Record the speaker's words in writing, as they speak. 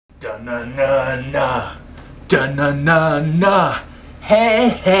Da-na-na-na, da-na-na-na, hey,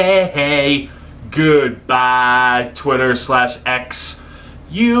 hey, hey, goodbye, Twitter/X.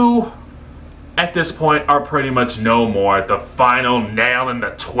 You, at this point, are pretty much no more the final nail in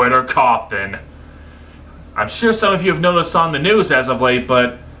the Twitter coffin. I'm sure some of you have noticed on the news as of late,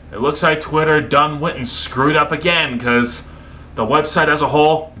 but it looks like Twitter done went and screwed up again, because the website as a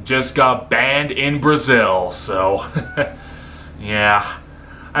whole just got banned in Brazil, so, yeah.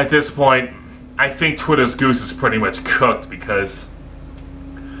 At this point, I think Twitter's goose is pretty much cooked because,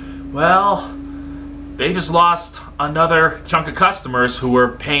 well, they just lost another chunk of customers who were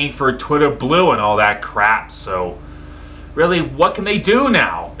paying for Twitter Blue and all that crap. So, really, what can they do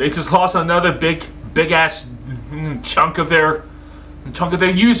now? They just lost another big ass chunk of their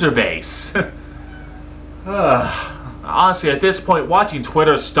user base. Honestly, at this point, watching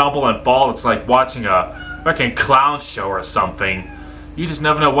Twitter stumble and fall, it's like watching a fucking clown show or something. You just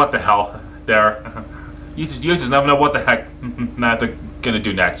never know what the hell you just never know what the heck they're gonna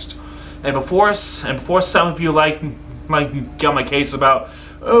do next. And before some of you like get on my case about,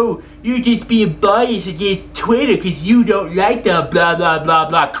 oh, you're just being biased against Twitter because you don't like the blah blah blah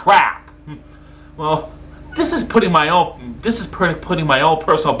blah crap. Well, this is putting my own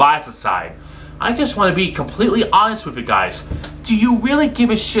personal bias aside. I just want to be completely honest with you guys. Do you really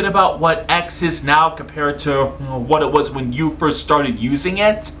give a shit about what X is now compared to what it was when you first started using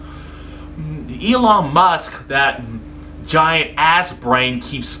it? Elon Musk, that giant ass brain,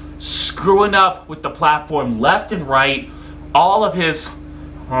 keeps screwing up with the platform left and right. All of his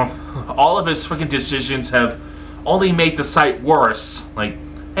freaking decisions have only made the site worse. Like,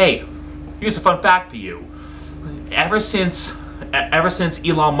 hey, here's a fun fact for you. Ever since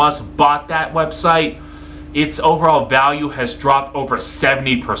Elon Musk bought that website, its overall value has dropped over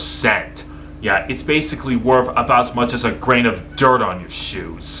 70%. Yeah, it's basically worth about as much as a grain of dirt on your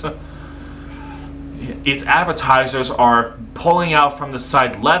shoes. Its advertisers are pulling out from the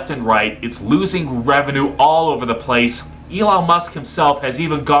site left and right. It's losing revenue all over the place. Elon Musk himself has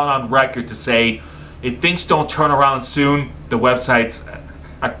even gone on record to say, if things don't turn around soon, the websites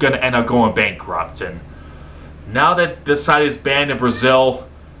are going to end up going bankrupt. And now that the site is banned in Brazil,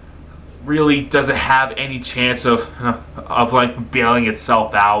 really doesn't have any chance of like bailing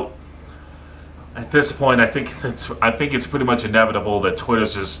itself out. At this point, I think it's pretty much inevitable that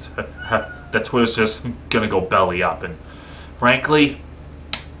Twitter's just gonna go belly up. And frankly,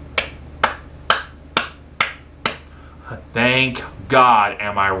 thank God,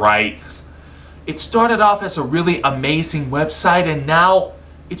 am I right? It started off as a really amazing website, and now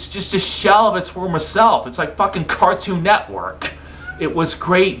it's just a shell of its former self. It's like fucking Cartoon Network. It was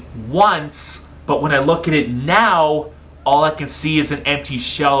great once, but when I look at it now, all I can see is an empty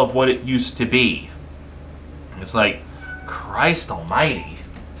shell of what it used to be. It's like, Christ almighty.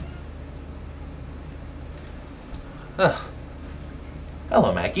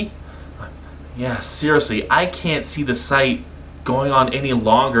 Hello, Maggie. Yeah, seriously, I can't see the site going on any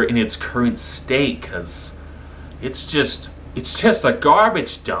longer in its current state, because it's just a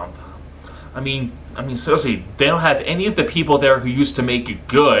garbage dump. I mean, seriously, they don't have any of the people there who used to make it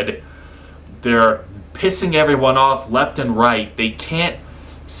good. They're pissing everyone off left and right. They can't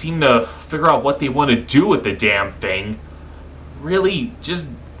seem to figure out what they want to do with the damn thing. Really, just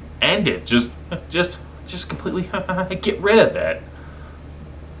end it. Just completely get rid of it.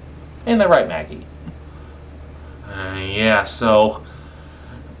 Ain't that right, Maggie? Yeah, so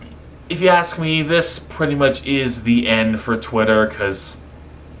if you ask me, this pretty much is the end for Twitter, because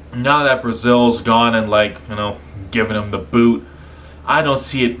now that Brazil's gone and, like, giving them the boot, I don't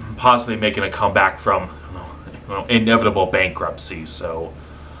see it possibly making a comeback from inevitable bankruptcy. So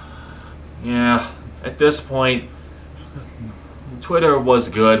yeah, at this point, Twitter was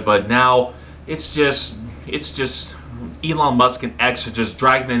good, but now it's just Elon Musk and X are just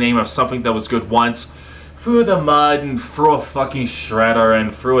dragging the name of something that was good once through the mud and through a fucking shredder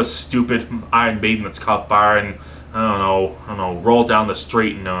and through a stupid Iron Maiden that's caught fire and I don't know, roll down the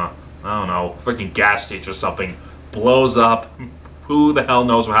street and I don't know, freaking gas station or something blows up. Who the hell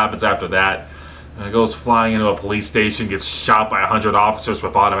knows what happens after that? And it goes flying into a police station, gets shot by 100 officers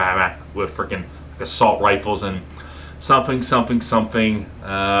with freaking assault rifles and something.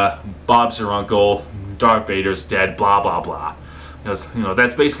 Bob's your uncle. Darth Vader's dead. Blah blah blah. Because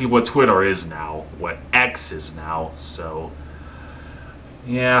that's basically what Twitter is now. What X is now. So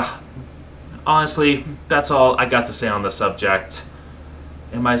yeah, honestly, that's all I got to say on the subject.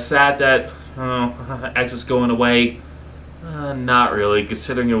 Am I sad that X is going away? Not really,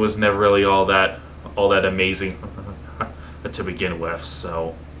 considering it was never really all that amazing to begin with.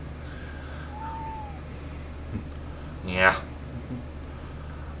 So yeah.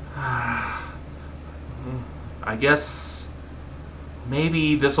 I guess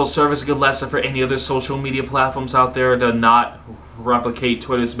maybe this will serve as a good lesson for any other social media platforms out there to not replicate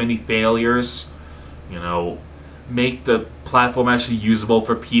Twitter's many failures. You know, make the platform actually usable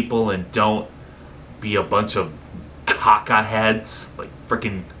for people and don't be a bunch of caca heads like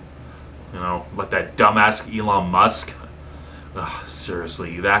freaking, like that dumbass Elon Musk. Ugh,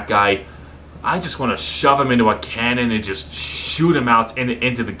 seriously, that guy. I just want to shove him into a cannon and just shoot him out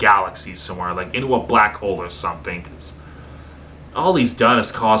into the galaxy somewhere, like into a black hole or something. 'Cause all he's done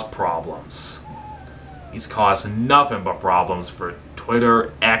is cause problems. He's caused nothing but problems for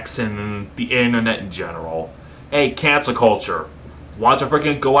Twitter, X, and the internet in general. Hey, cancel culture. Why don't you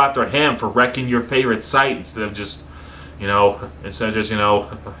freaking go after him for wrecking your favorite site instead of just, going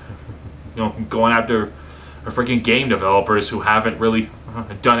after freaking game developers who haven't really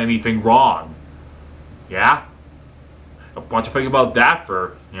done anything wrong? Yeah? Why don't you think about that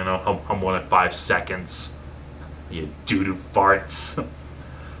for, more than 5 seconds? You doo-doo farts.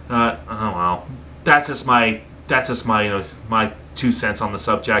 Oh well. That's just my my 2 cents on the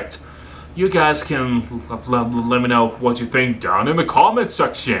subject. You guys can let me know what you think down in the comment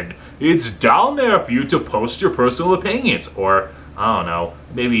section. It's down there for you to post your personal opinions, or I don't know,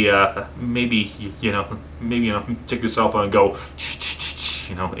 maybe take your cell phone and go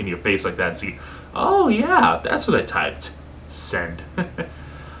in your face like that and see, oh yeah, that's what I typed. Send.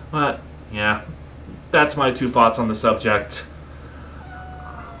 But yeah, that's my 2 thoughts on the subject.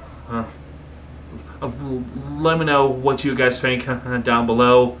 Let me know what you guys think down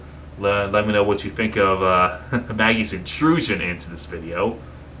below. Let me know what you think of Maggie's intrusion into this video.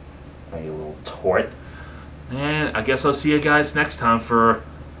 Hey, you little tort. And I guess I'll see you guys next time for,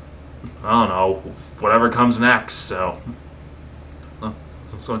 I don't know, whatever comes next. So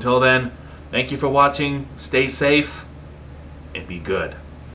until then, thank you for watching. Stay safe and be good.